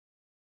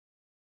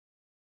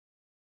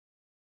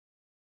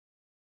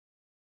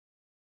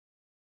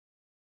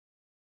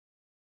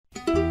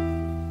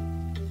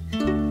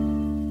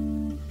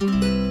By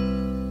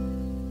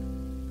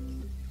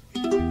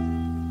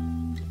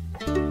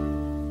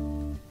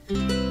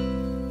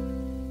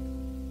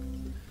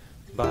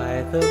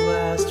the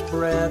last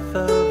breath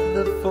of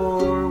the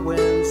four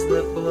winds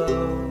that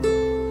blow,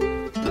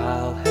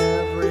 I'll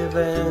have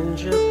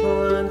revenge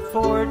upon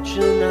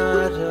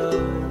Fortunato.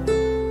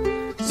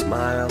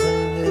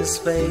 Smiling his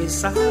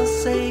face, I'll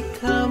say,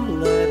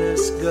 come, let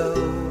us go.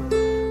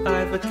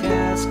 I've a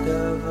cask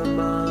of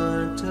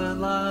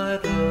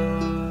Amontillado.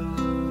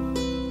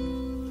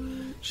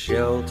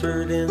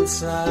 Sheltered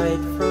inside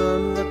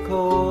from the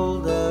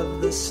cold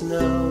of the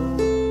snow,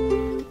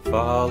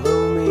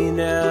 follow me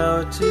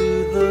now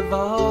to the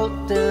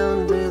vault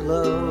down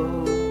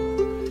below,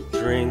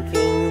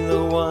 drinking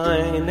the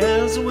wine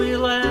as we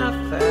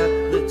laugh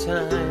at the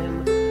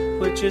time,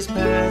 which is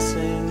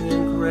passing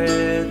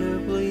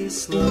incredibly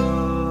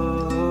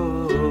slow.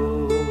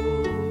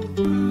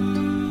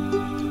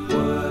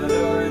 What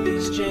are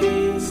these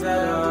chains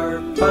that are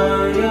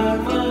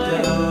binding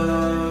my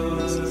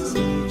eyes,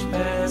 each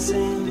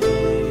passing day?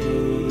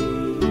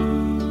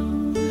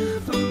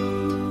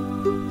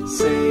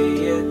 Say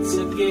it's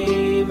a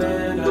game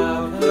and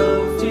I'll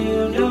help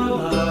you know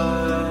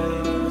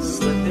I'm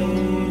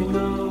slipping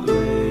away.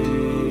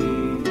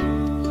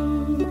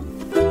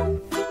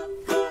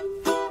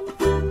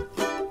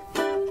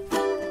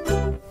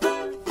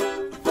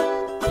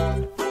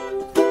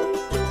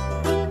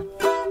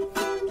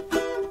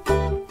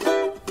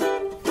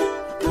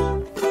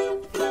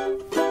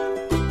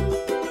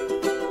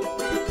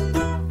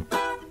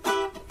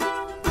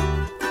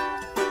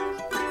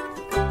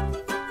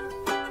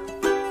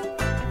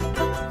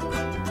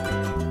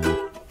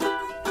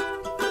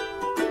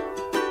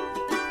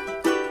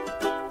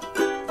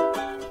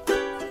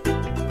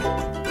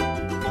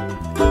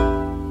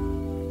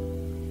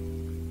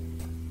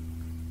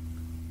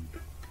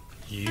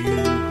 You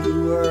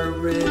who are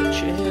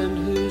rich and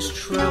whose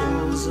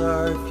troubles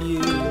are few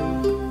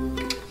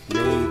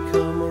may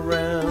come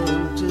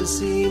around to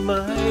see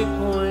my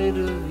point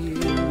of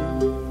view.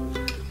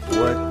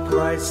 What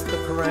price the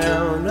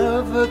crown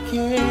of a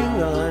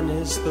king on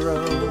his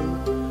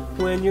throne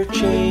when you're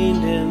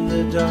chained in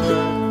the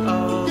dark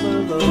all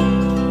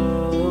alone?